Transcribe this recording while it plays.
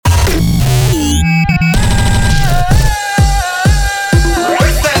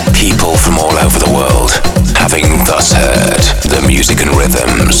music and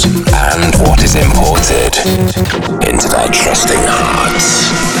rhythms, and what is imported into their trusting hearts.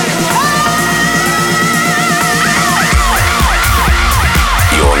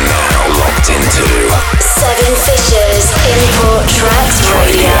 You're now locked into Seven Fishers Import Tracks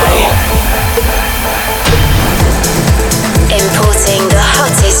Radio. Importing the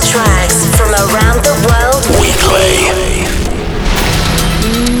hottest tracks from around the world weekly.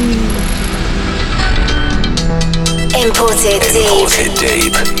 Import it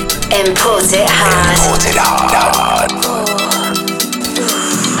deep. Import it hard.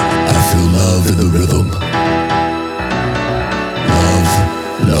 I feel love in the rhythm.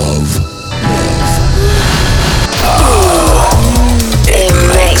 Love. Oh, it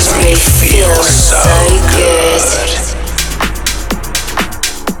makes me feel so good.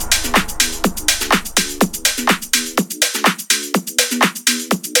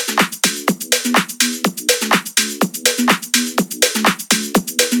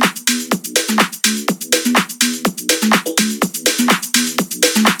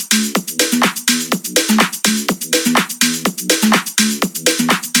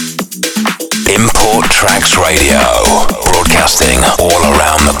 Tracks Radio, broadcasting all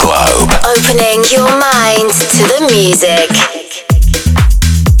around the globe. Opening your mind to the music.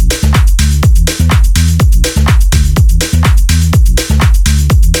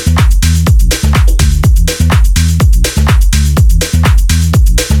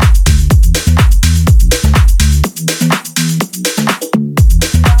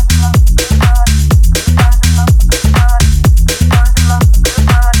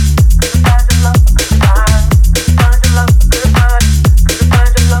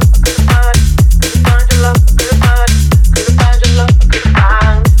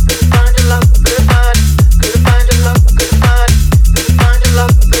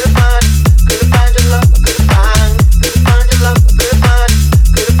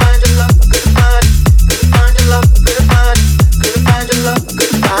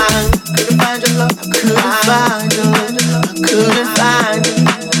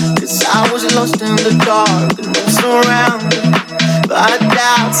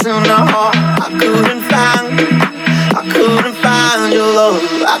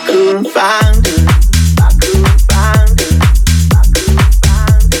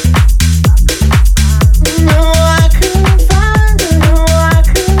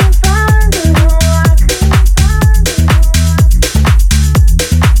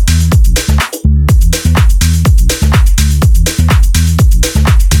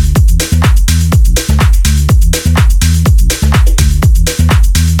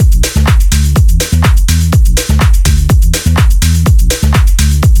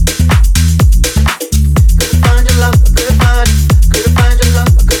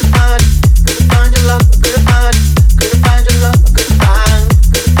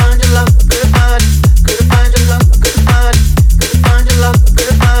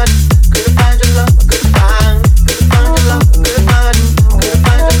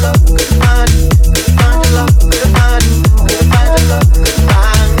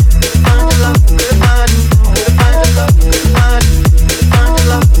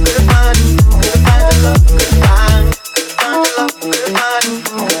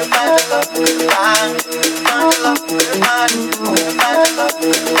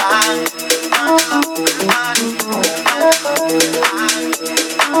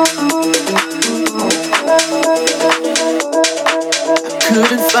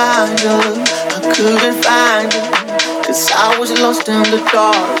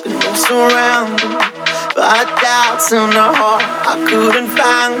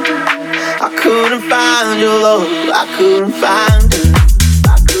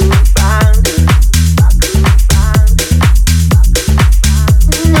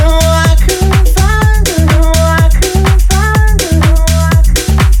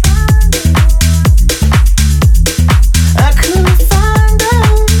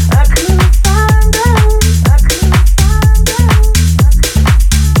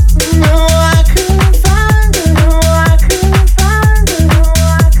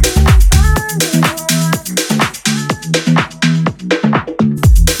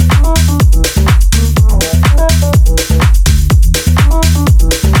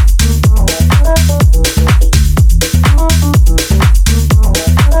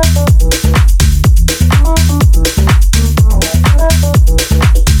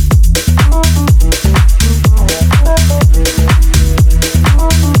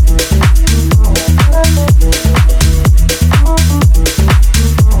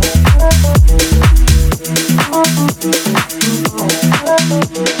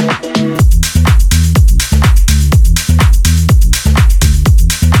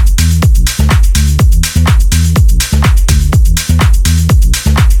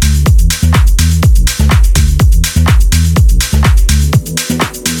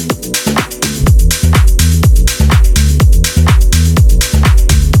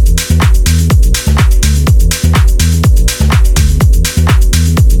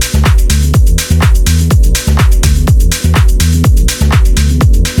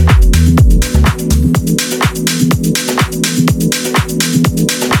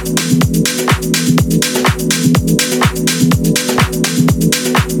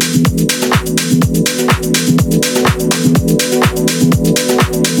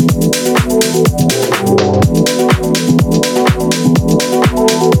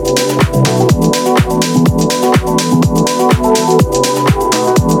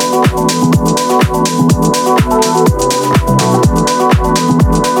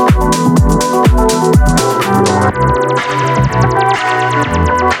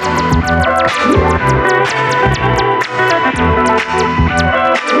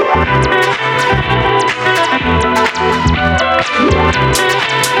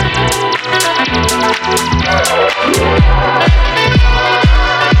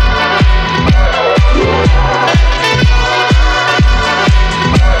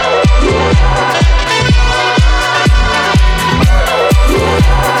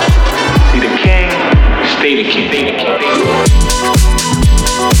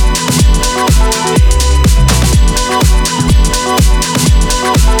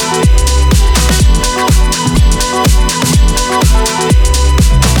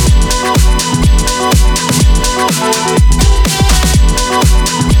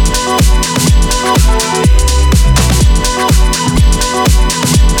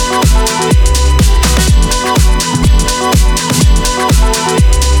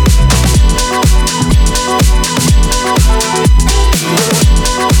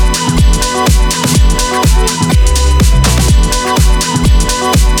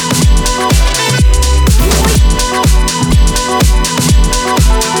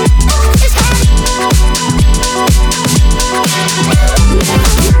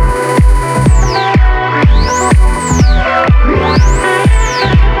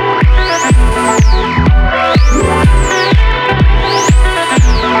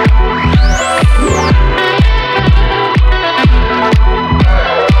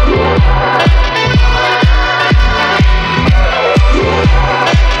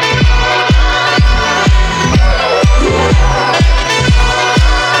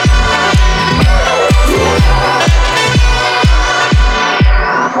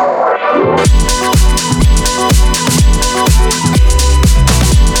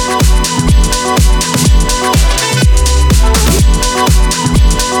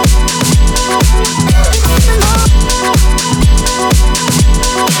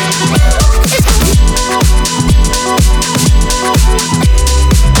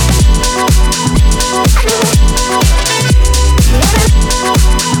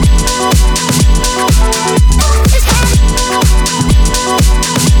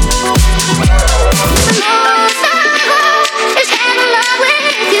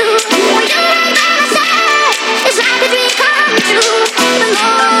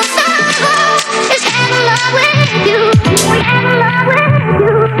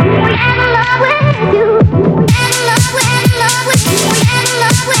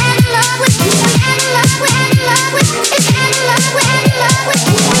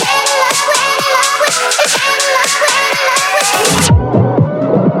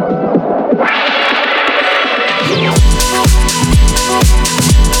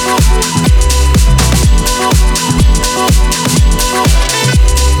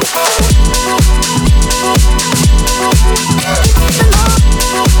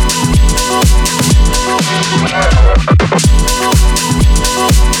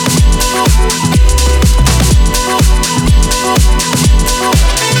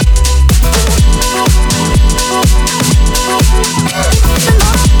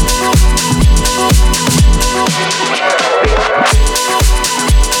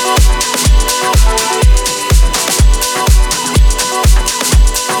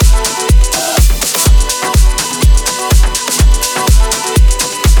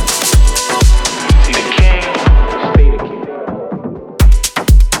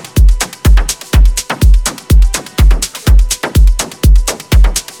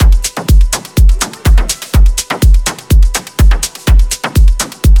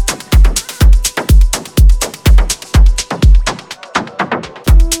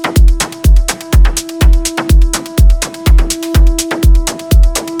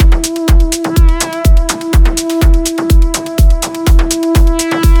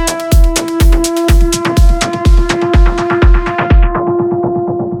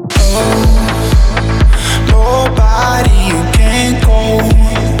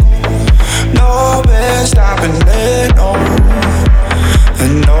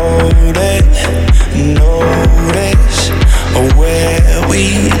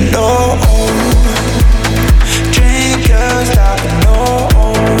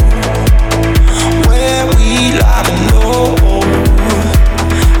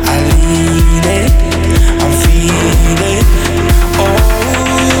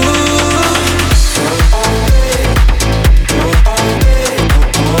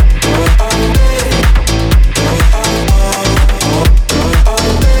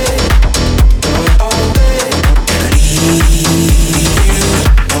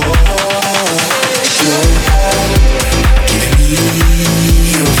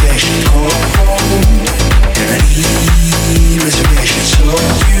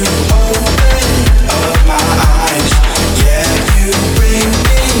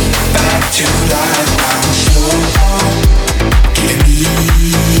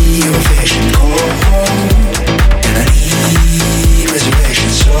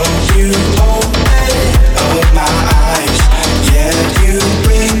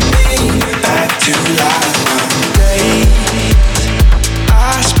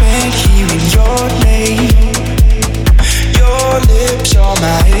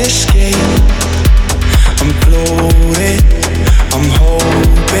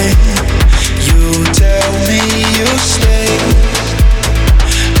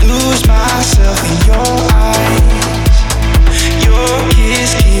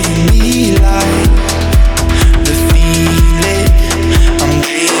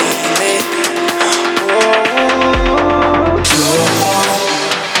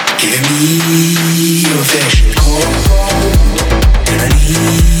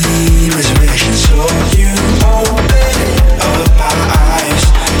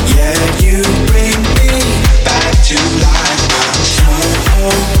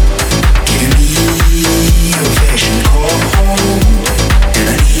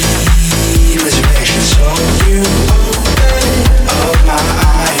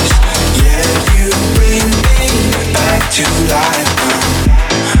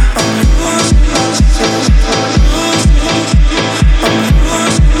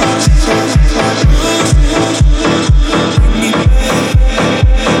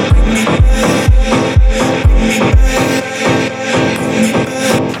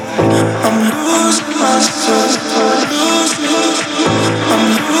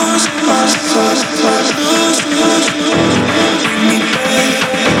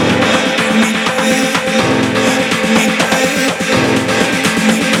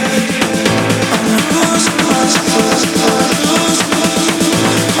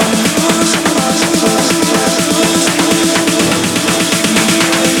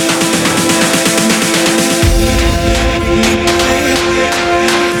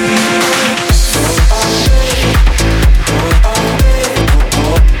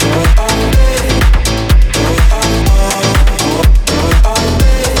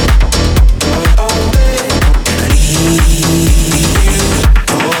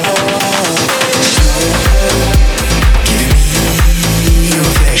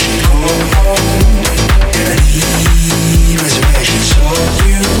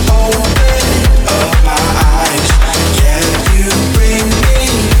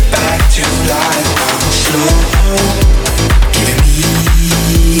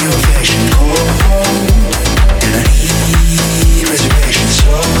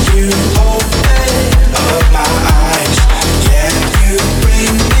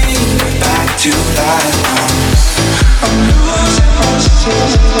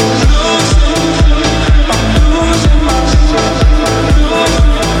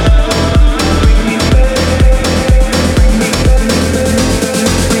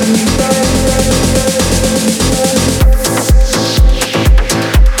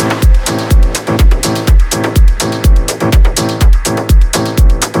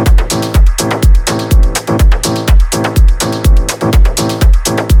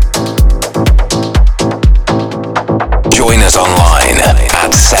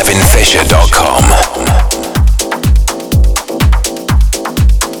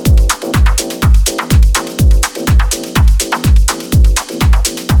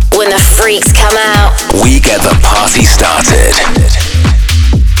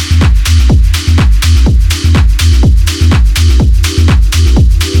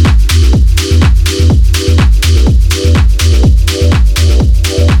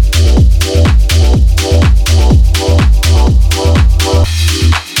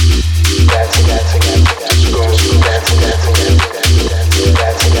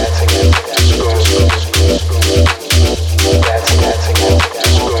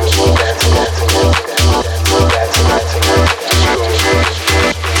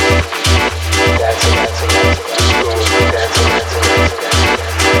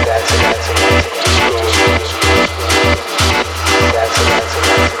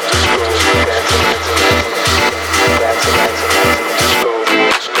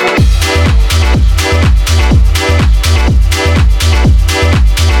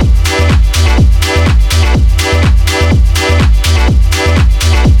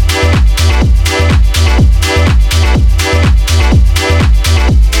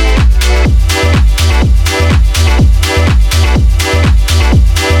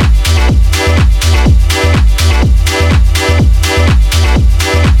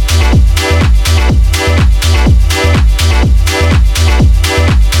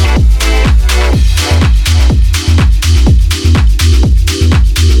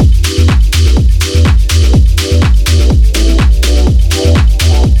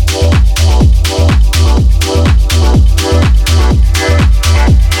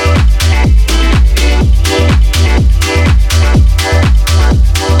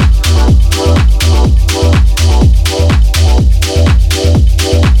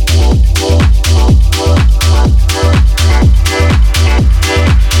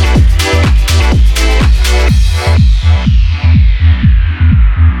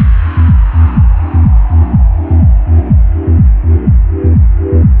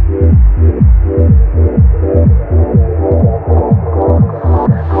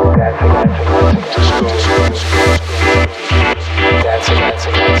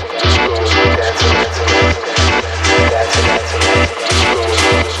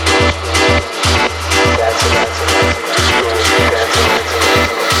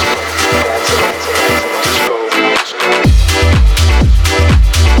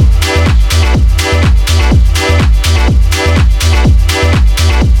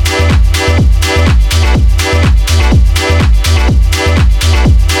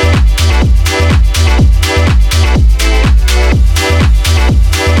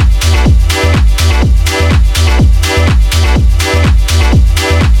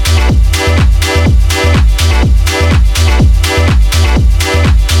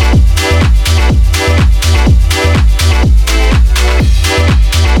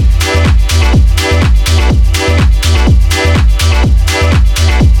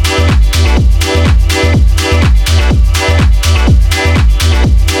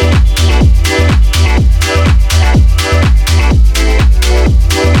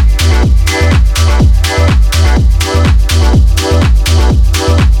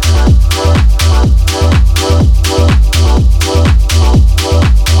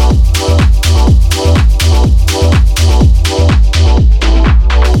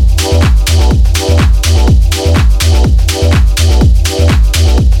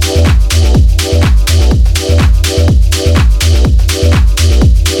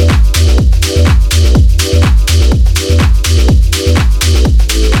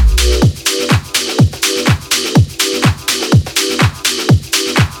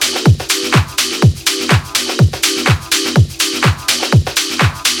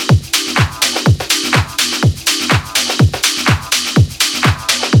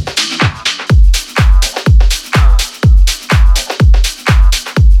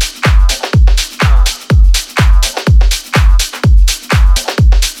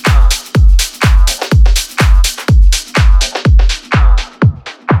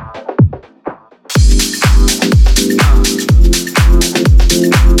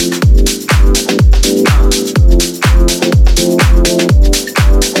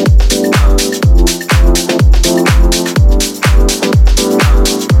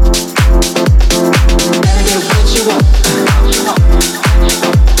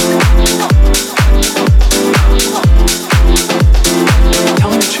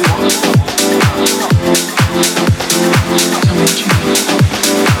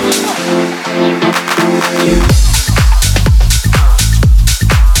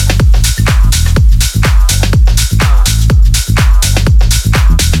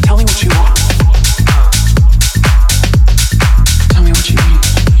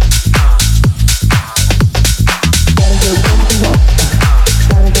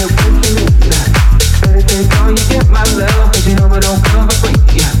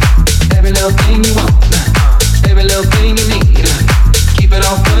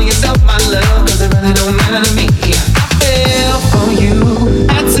 for yourself, my love, 'cause it really don't matter to me. I fell for you,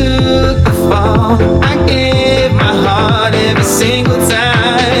 I took the fall, I gave my heart every single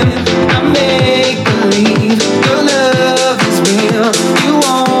time. I make believe your love is real. You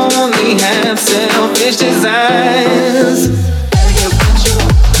only have selfish desires. Gotta get what you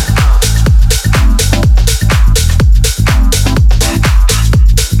want.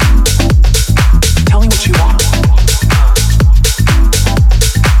 Tell me what you want.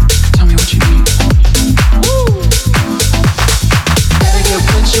 Tell me what you need. Gotta get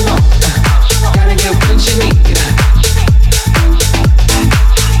what you want. Gotta get what you need.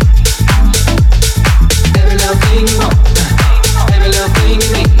 Every little thing you want, every little thing you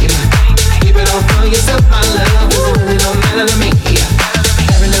need. Keep it all for yourself, my love, 'cause it really don't matter to me.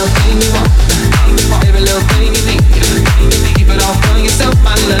 Every little thing you want, every little thing you need. Keep it all for yourself,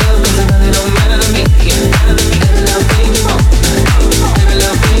 my love, 'cause it really don't matter to me. Every little thing you want, every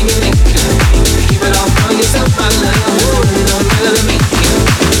little thing you need. Keep it all for yourself, my love, 'cause it really don't matter to me.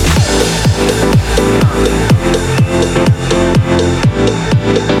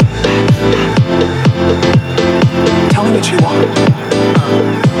 Tell me what you want.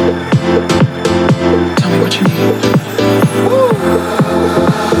 Tell me what you need.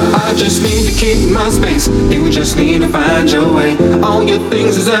 I just need to keep my space. You just need to find your way. All your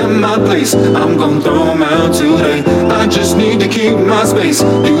things is at my place. I'm gonna throw them out today. I just need to keep my space.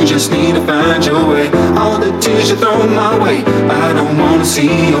 You just need to find your way. All the tears you throw my way, I don't wanna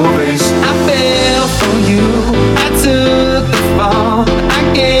see your face. I fell for you, I took the fall, I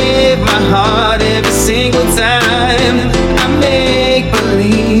gave my heart every single time. I make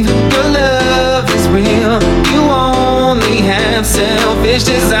believe your love is real. You only have selfish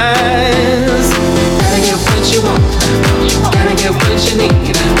desires. Gotta get what you want, gotta get what you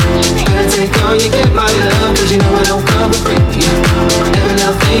need. Gotta take all you get, my love, 'cause you know I don't come for free. Every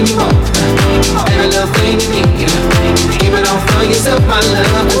little thing you want, every little thing you need. Keep it all for yourself, my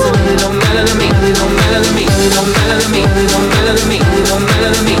love, 'cause it really don't matter to me. Really don't matter to me. Really don't matter to me. Really don't matter to me. Really don't matter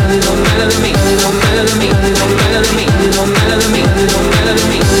to me. Really don't matter to me. Really don't matter to me. Really don't matter to me. Really don't matter to me. Really don't matter to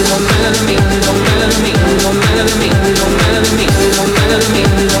me. Really don't matter to me. Really don't matter to me. Really don't matter to me. Really don't matter to me. Really don't matter to me. Really don't matter to me.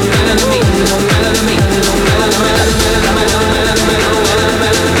 Really don't matter to me. Really don't matter to me.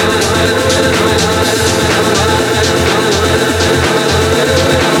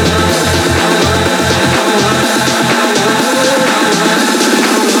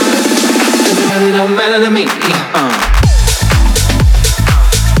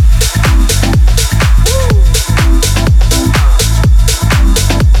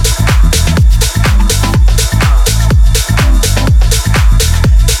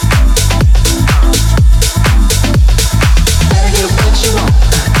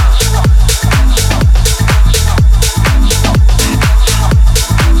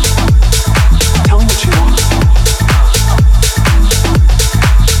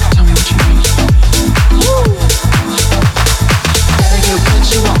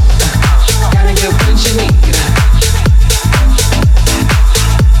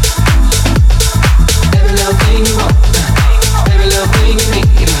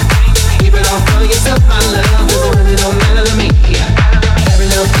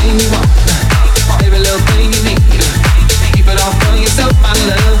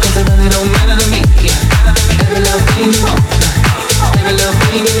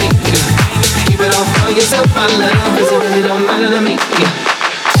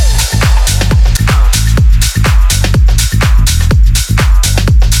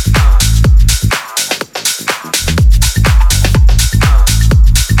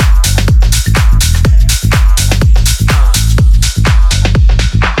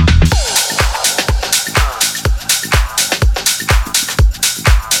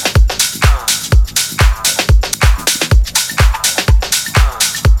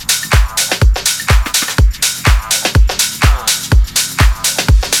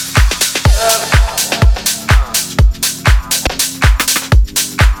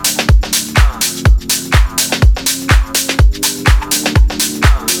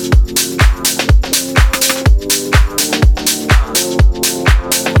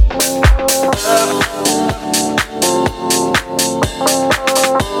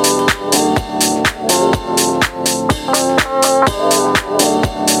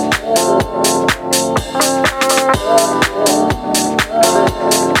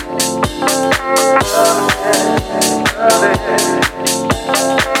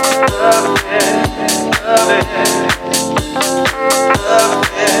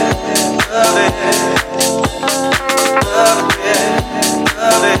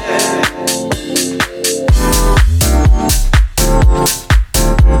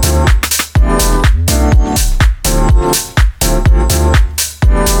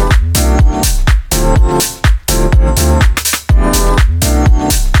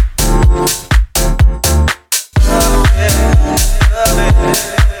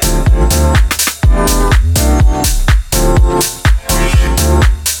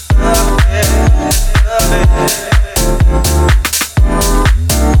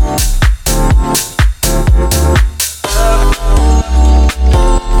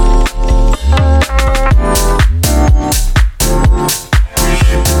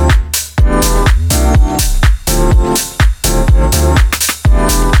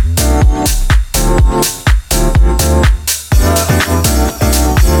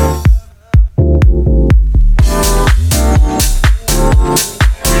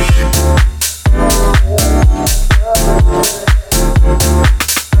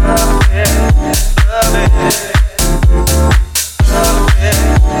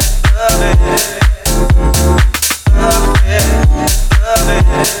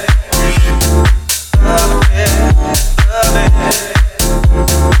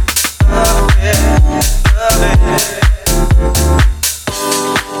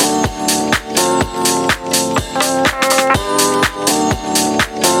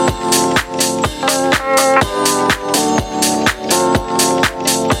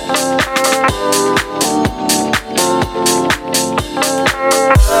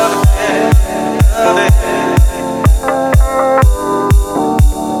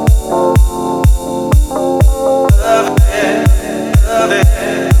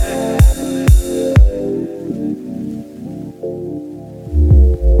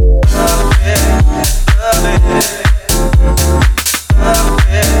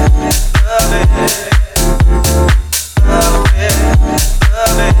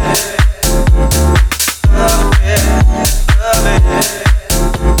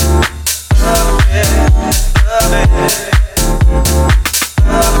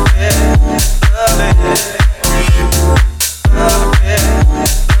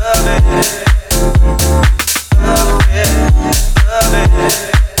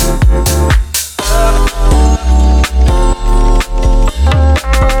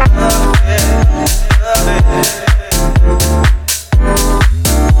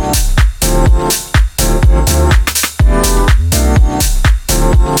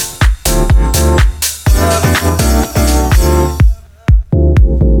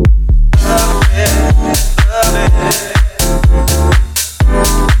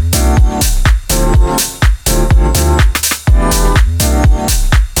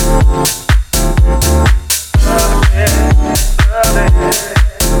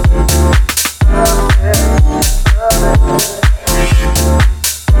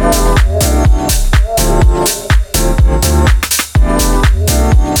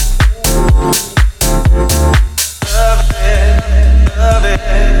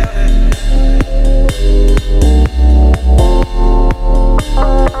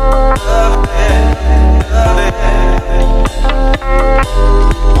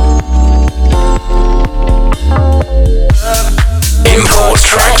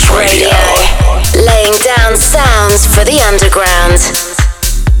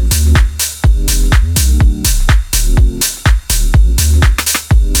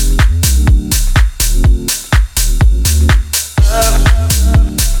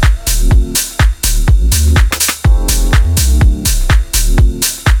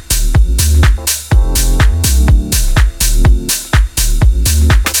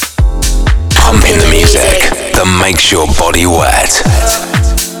 makes your body wet.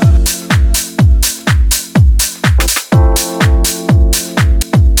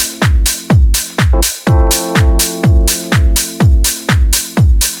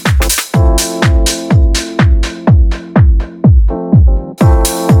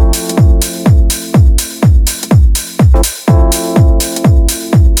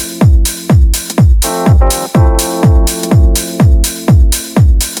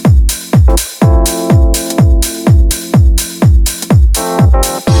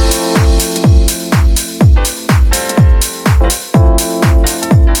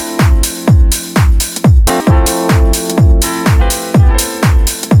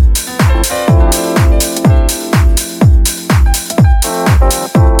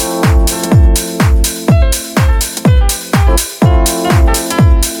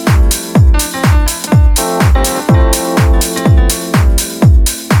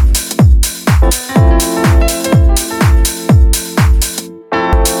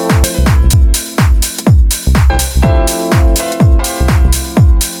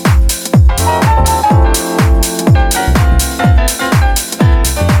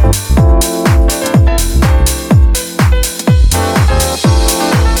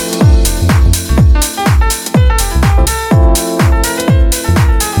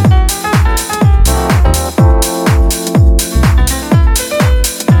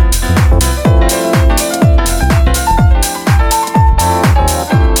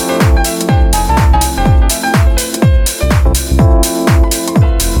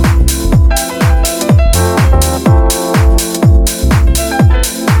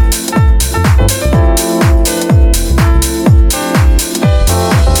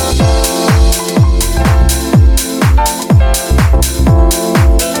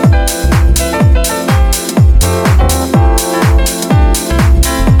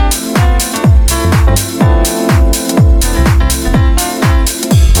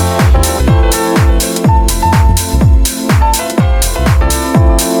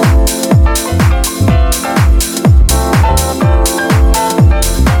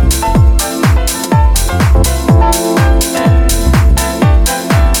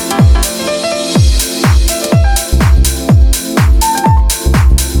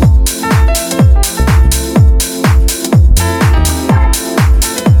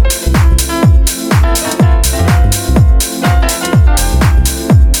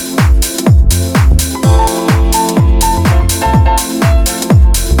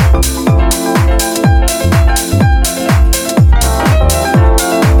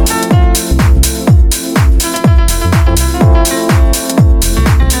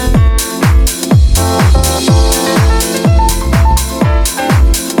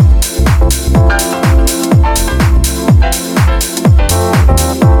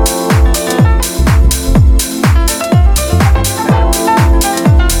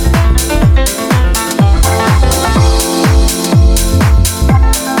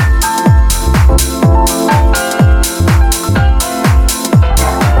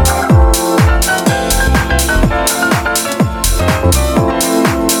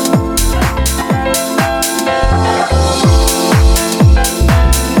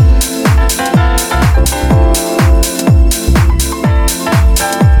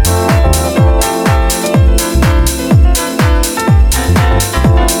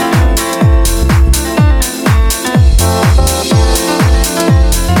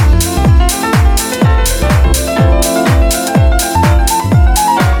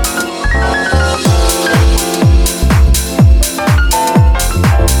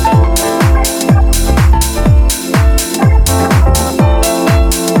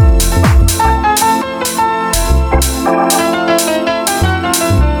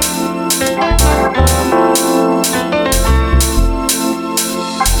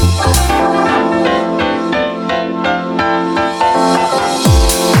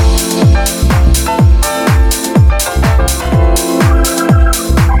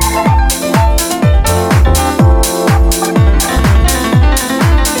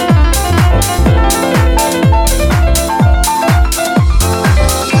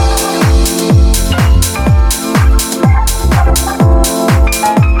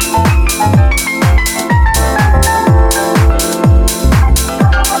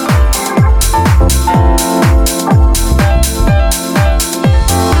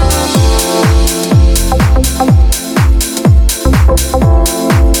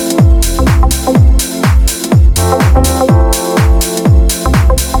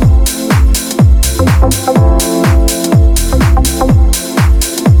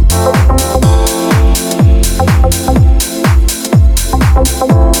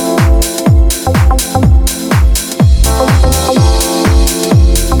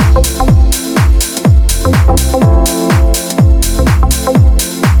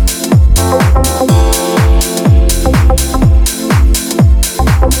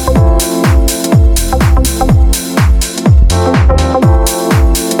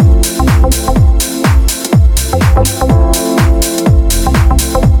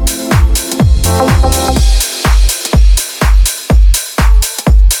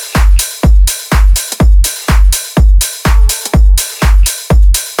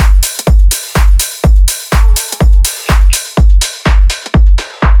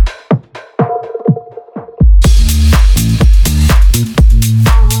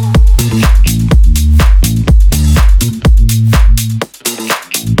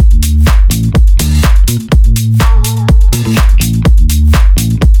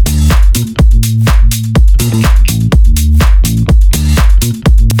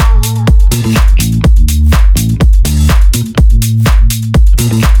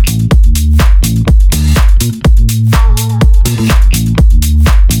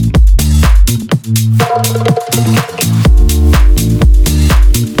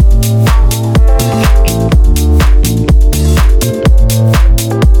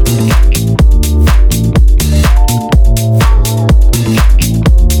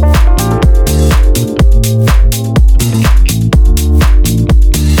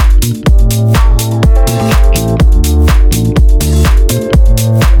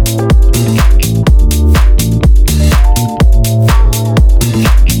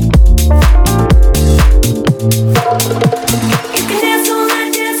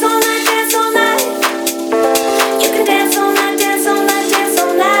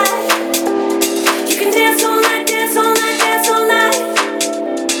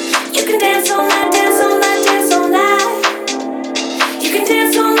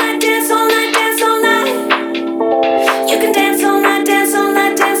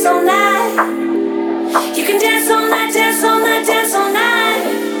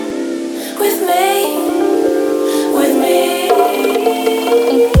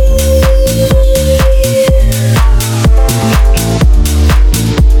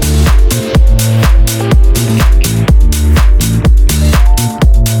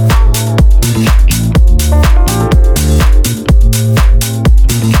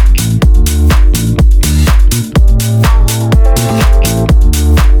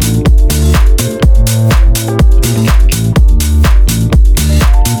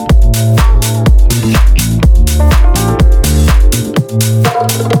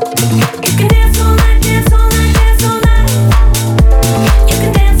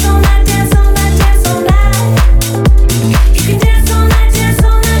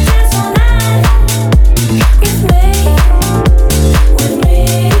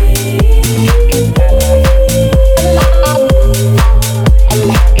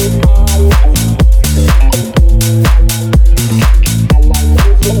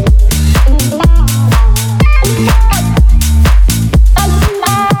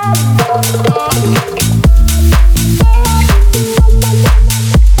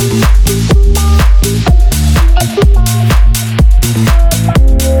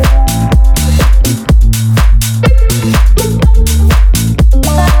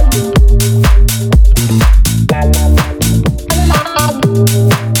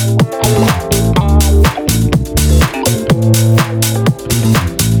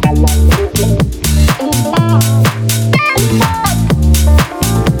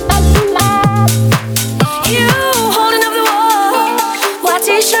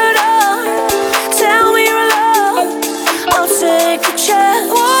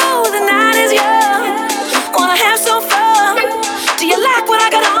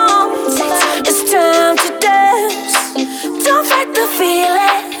 feel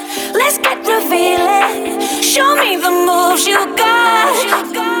it. Let's get revealing. Show me the moves you got.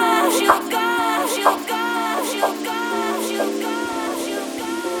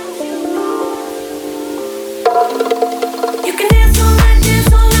 You can dance all night,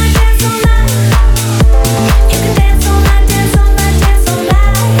 dance all night, dance all night. You can dance all night, dance all night, dance all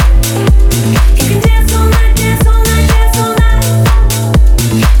night. You can dance all night, dance all night, dance all night.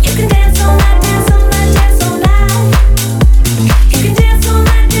 You can dance all night, dance all night, dance all night. You can dance all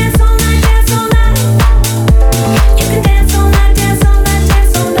night, dance all night, dance all night. You can dance all night, dance all night,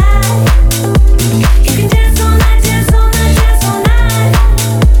 dance all night. You can dance all night, dance all night, dance all night.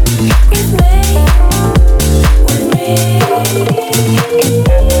 With me, with me.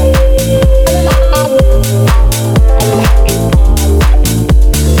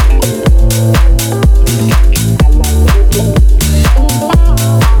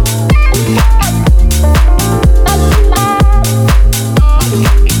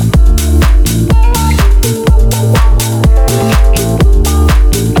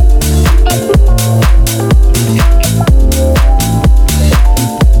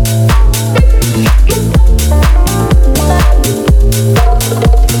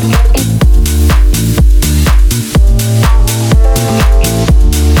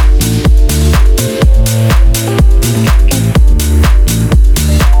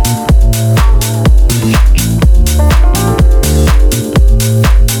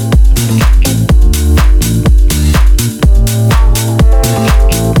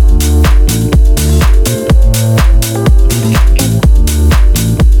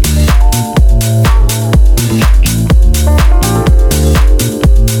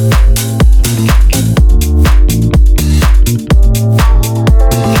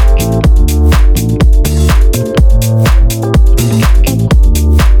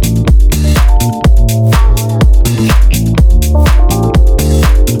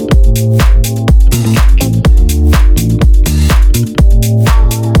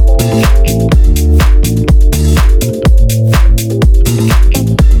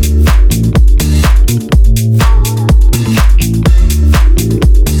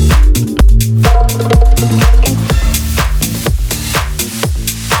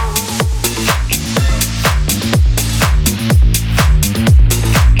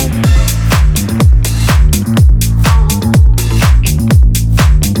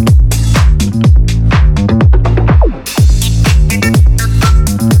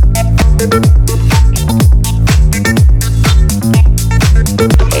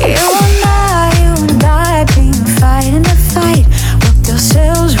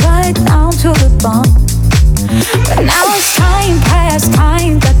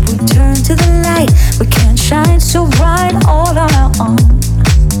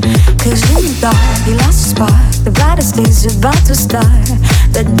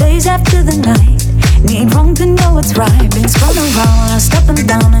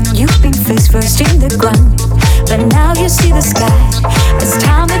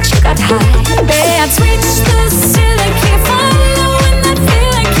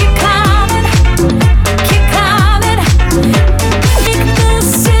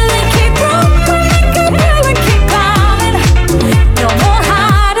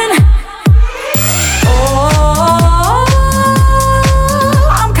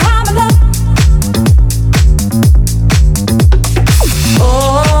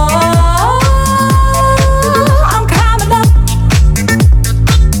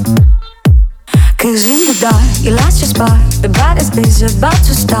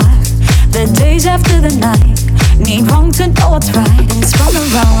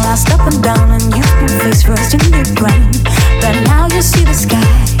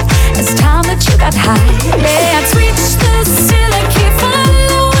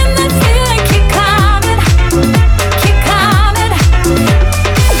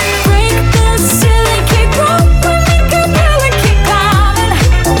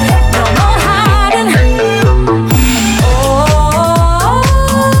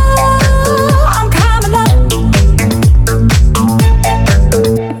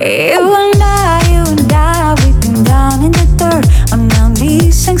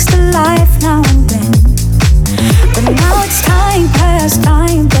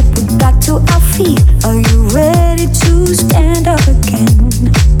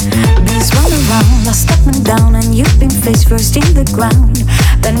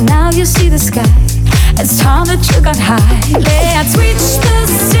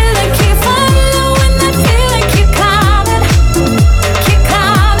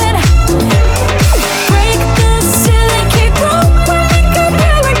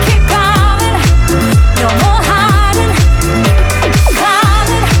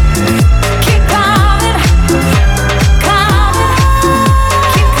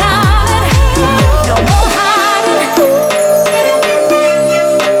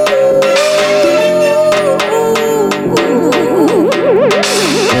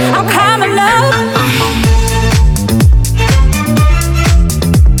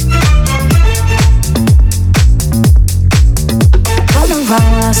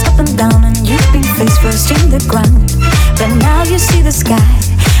 tossed up and down, and you've been face first in the ground. But now you see the sky.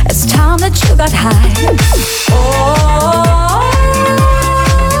 It's time that you got high. Oh,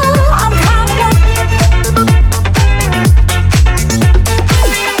 I'm coming up.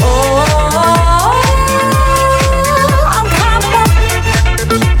 Oh, I'm coming up.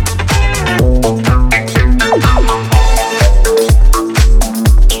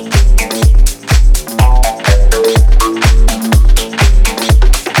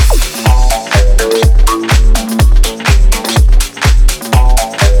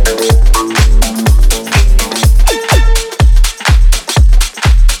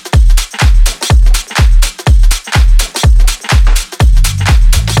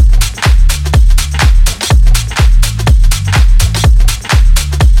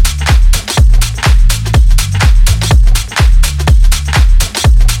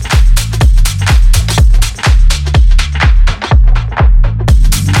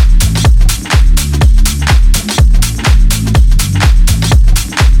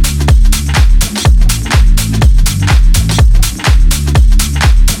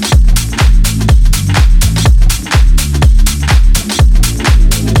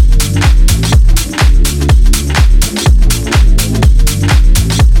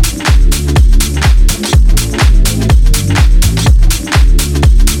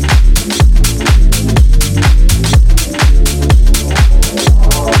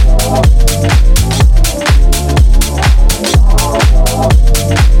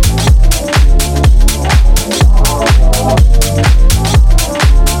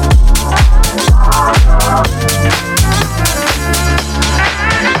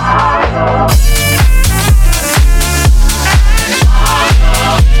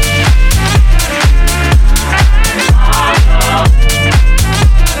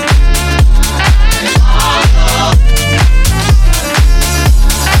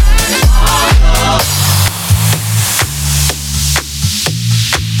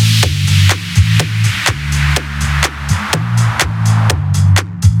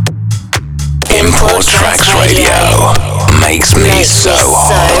 Import Tracks Radio makes me so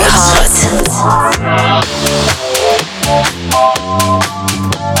hot.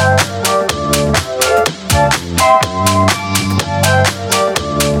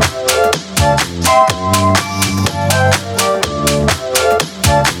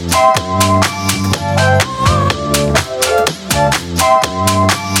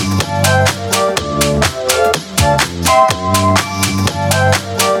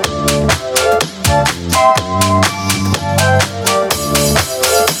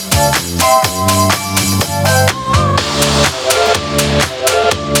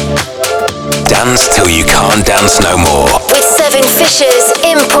 Dance till you can't dance no more. With Seven Fishers,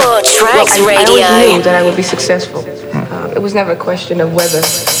 Import Tracks Radio. I always knew that I would be successful. It was never a question of whether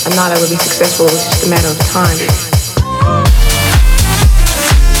or not I would be successful. It was just a matter of time.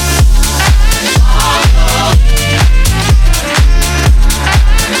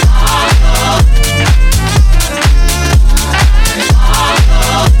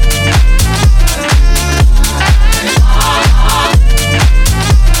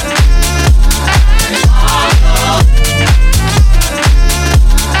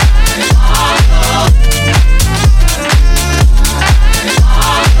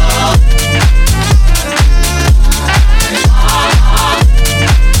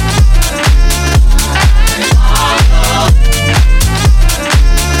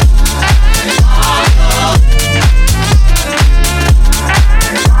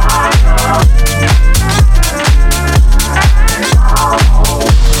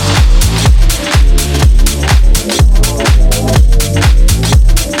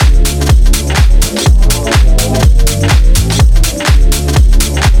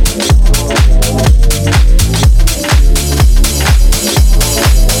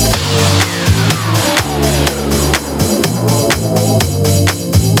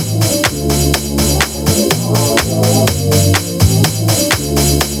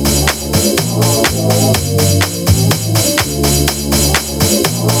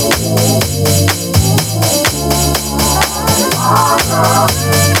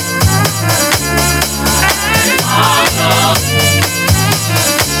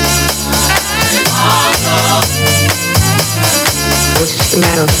 It's just a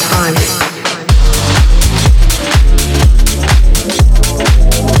matter of time.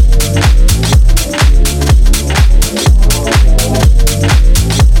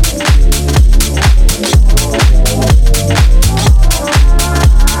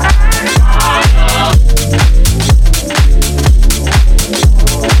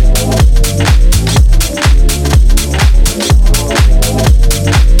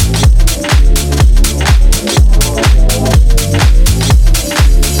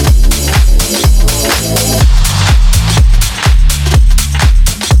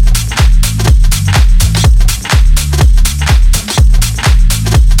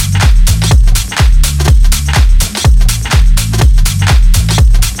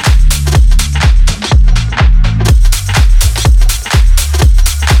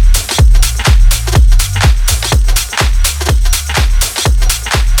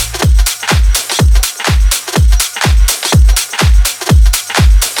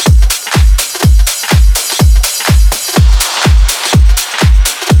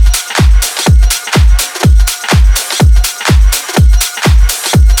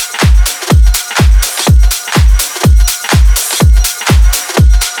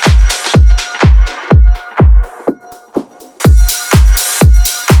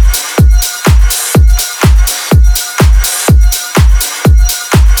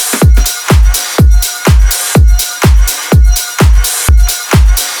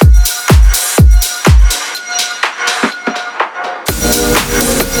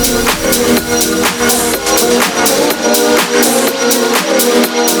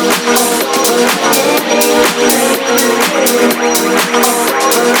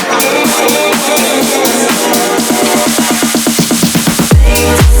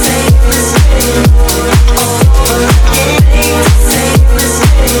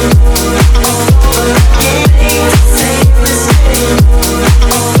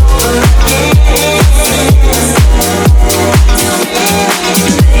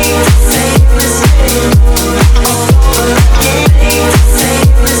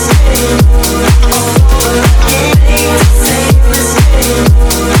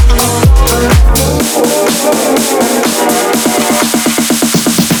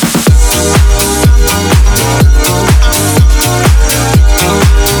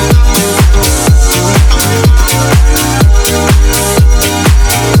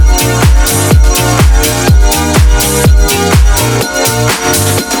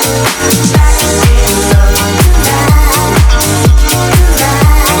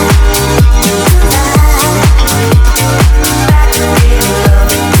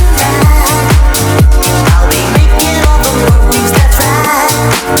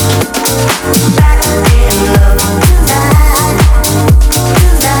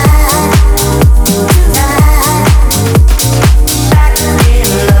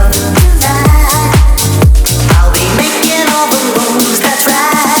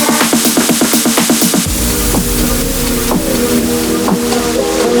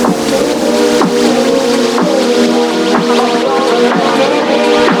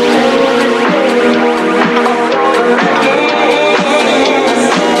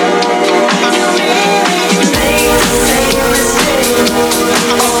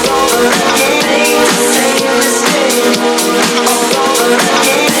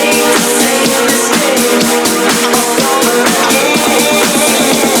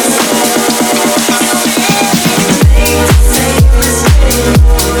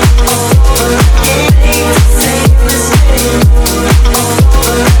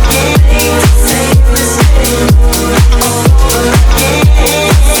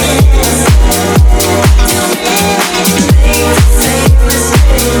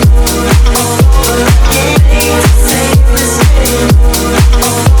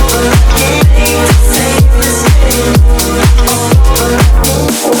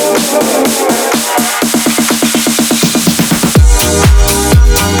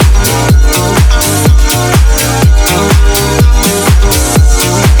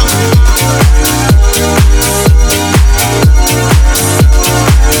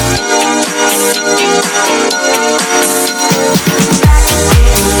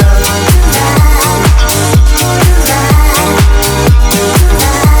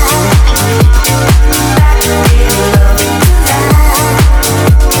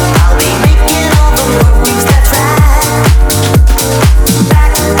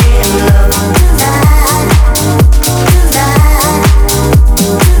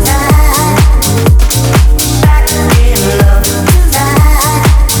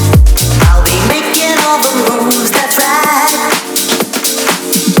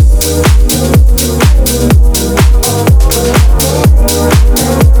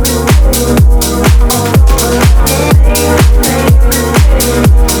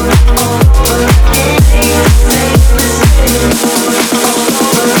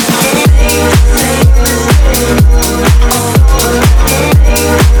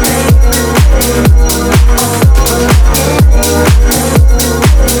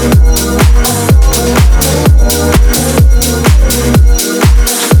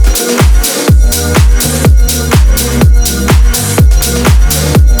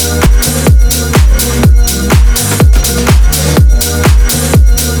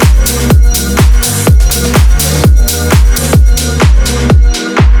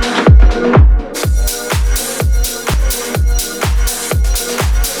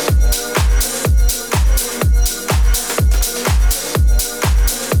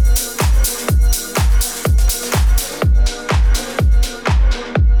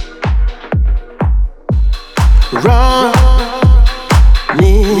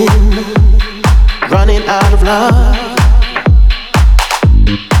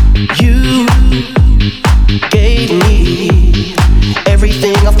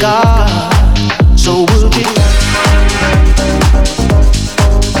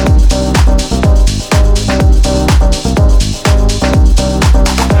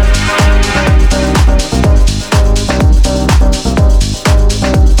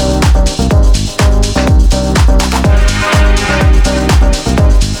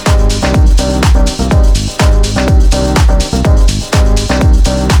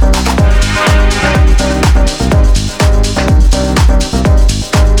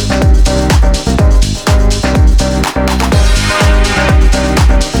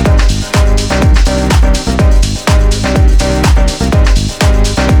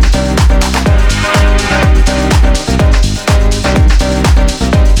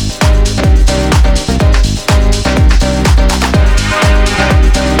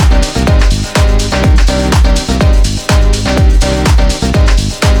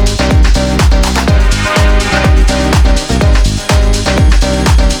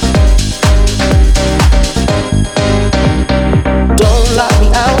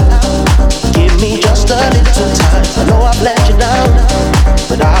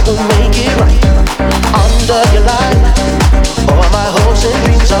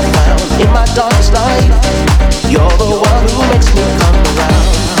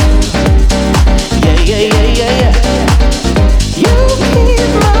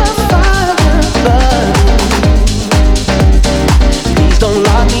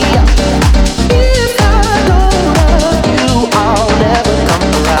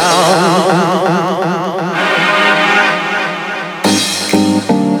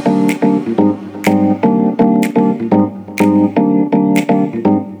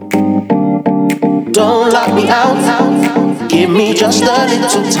 Give me just a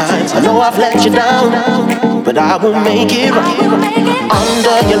little time. I know I've let you down, but I will make it right.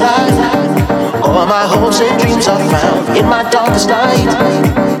 Under your light, all my hopes and dreams are found. In my darkest night,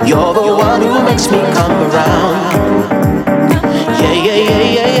 you're the one who makes me come around. Yeah, yeah,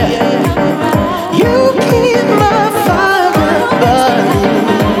 yeah, yeah, yeah. You keep my fire burning.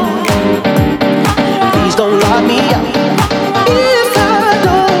 Please don't lock me out. If I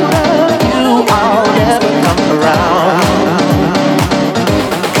don't love you, I'll never come around.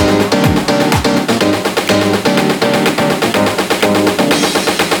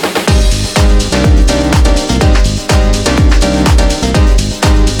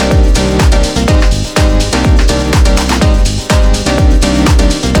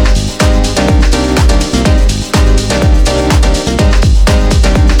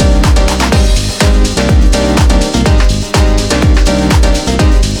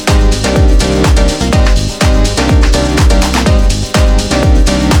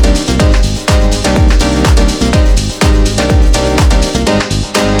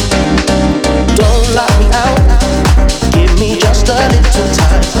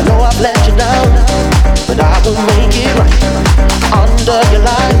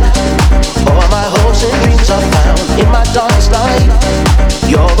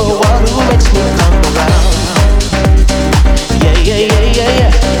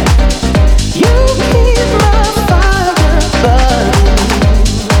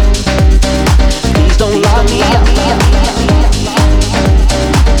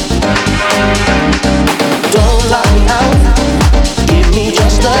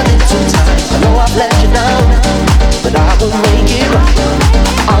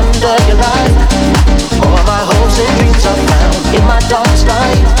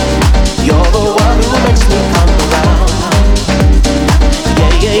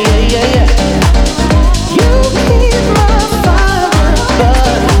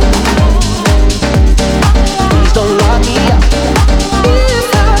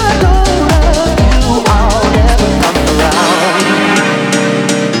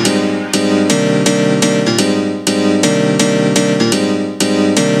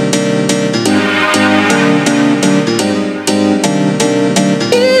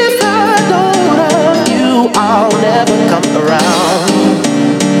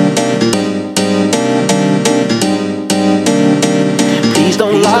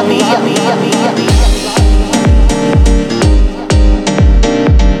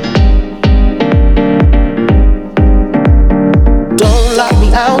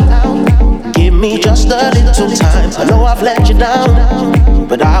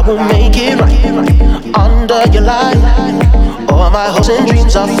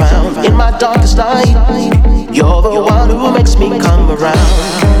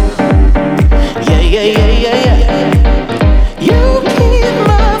 Yeah, yeah, yeah.